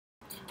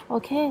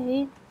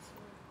Okay.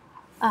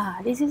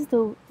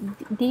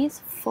 These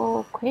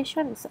 4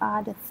 questions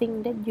are the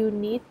thing that you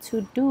need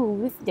to do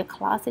with the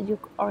class that you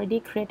already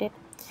created.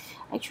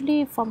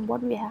 Actually, from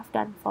what we have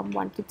done from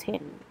 1 to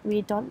 10,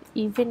 we don't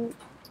even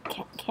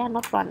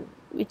cannot run.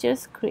 We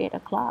just create a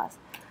class.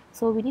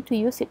 So we need to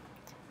use it.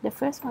 The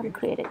first one,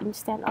 create an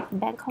instance of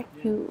Bangkok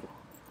U.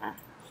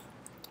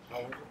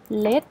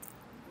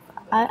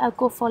 I'll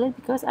go for it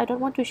because I don't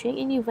want to change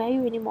any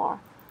value anymore.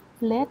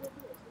 Let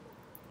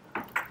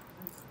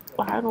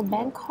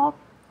Bangkok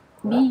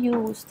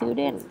BU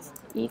students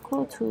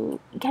equal to,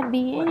 it can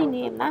be any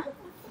name nah,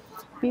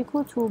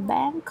 equal to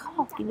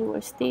Bangkok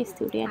University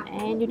student,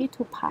 and you need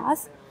to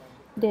pass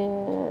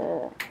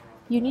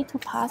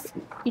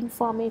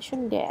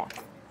information there.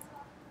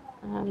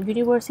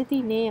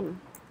 University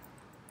name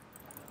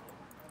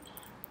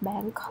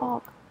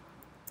Bangkok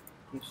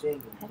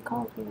University,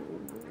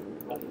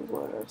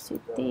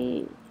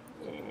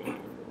 and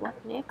what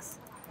next?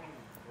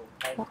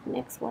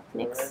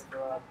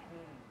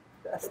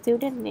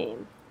 Student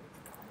name.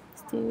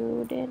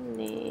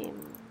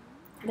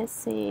 Let's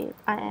say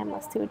I am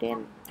a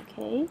student,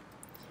 okay,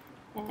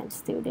 and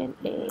student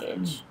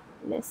age.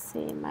 Let's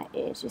say my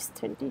age is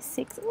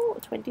 26. Oh,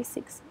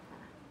 26.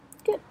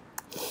 Good.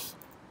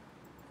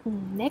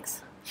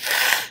 Next,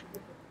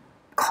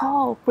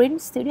 call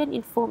print student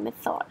info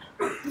method.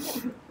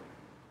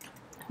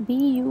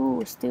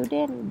 Bu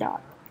student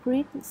dot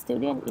print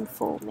student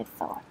info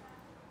method.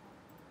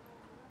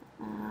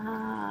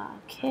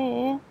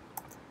 Okay,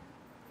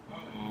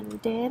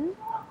 and then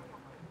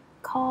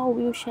call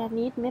wheelchair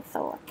need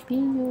method.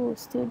 Bu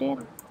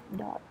student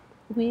dot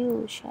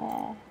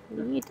wheelchair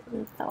need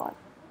method,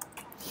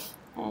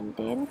 and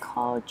then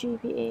call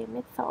GPA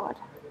method.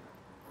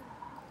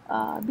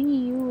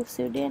 Bu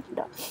student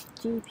dot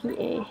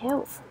GPA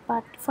health,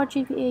 but for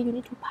GPA you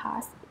need to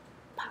pass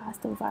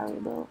the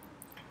variable.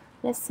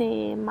 Let's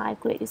say my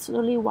grade is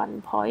only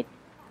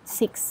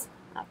 1.6.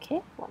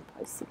 Okay,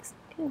 1.6.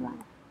 Okay,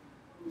 run.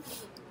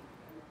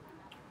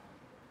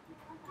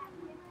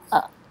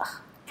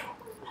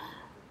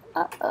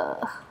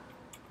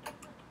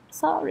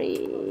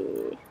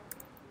 Sorry.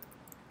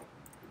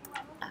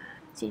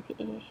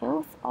 GPA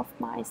health of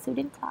my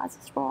student class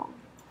is wrong.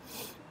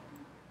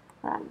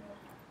 Run.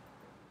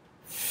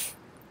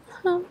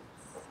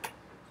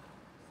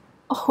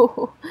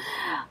 Oh,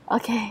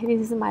 okay,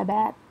 this is my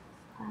bad.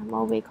 I'm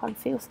always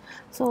confused.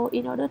 So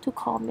in order to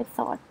call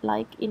method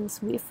like in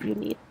Swift, you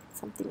need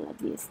something like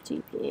this.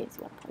 GPA is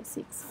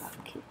 1.6.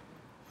 Okay.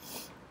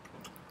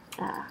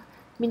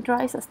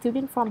 Mintra is a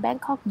student from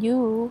Bangkok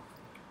U.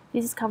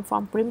 This is come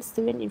from Prim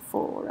student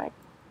info, right?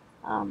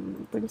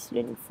 Prim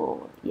student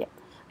info. Yep.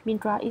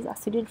 Mintra is a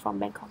student from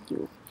Bangkok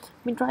U.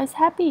 Mintra is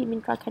happy.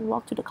 Mintra can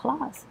walk to the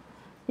class.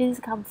 This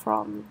is come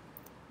from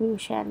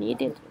wheelchair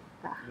needed.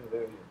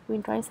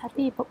 Mintra is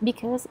happy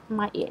because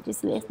my age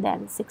is less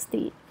than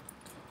 60.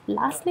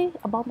 Lastly,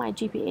 about my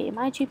GPA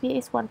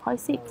is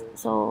 1.6,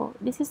 so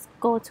this is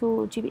go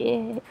to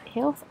GPA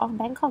health of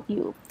Bangkok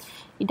U.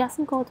 It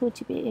doesn't go to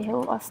GPA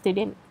health of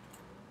student.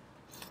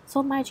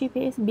 So my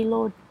GPA is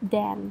below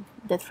than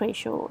the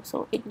threshold,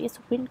 so it needs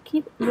to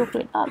keep your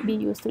grade up,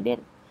 BU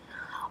student.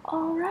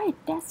 Alright,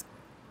 that's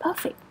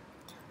perfect.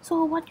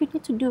 So what you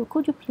need to do,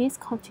 could you please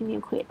continue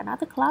create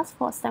another class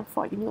for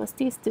Stanford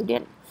University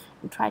student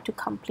and try to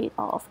complete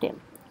all of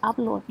them.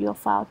 Upload your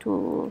file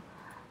to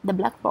the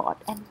Blackboard,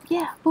 and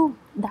yeah, boom,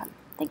 done.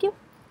 Thank you.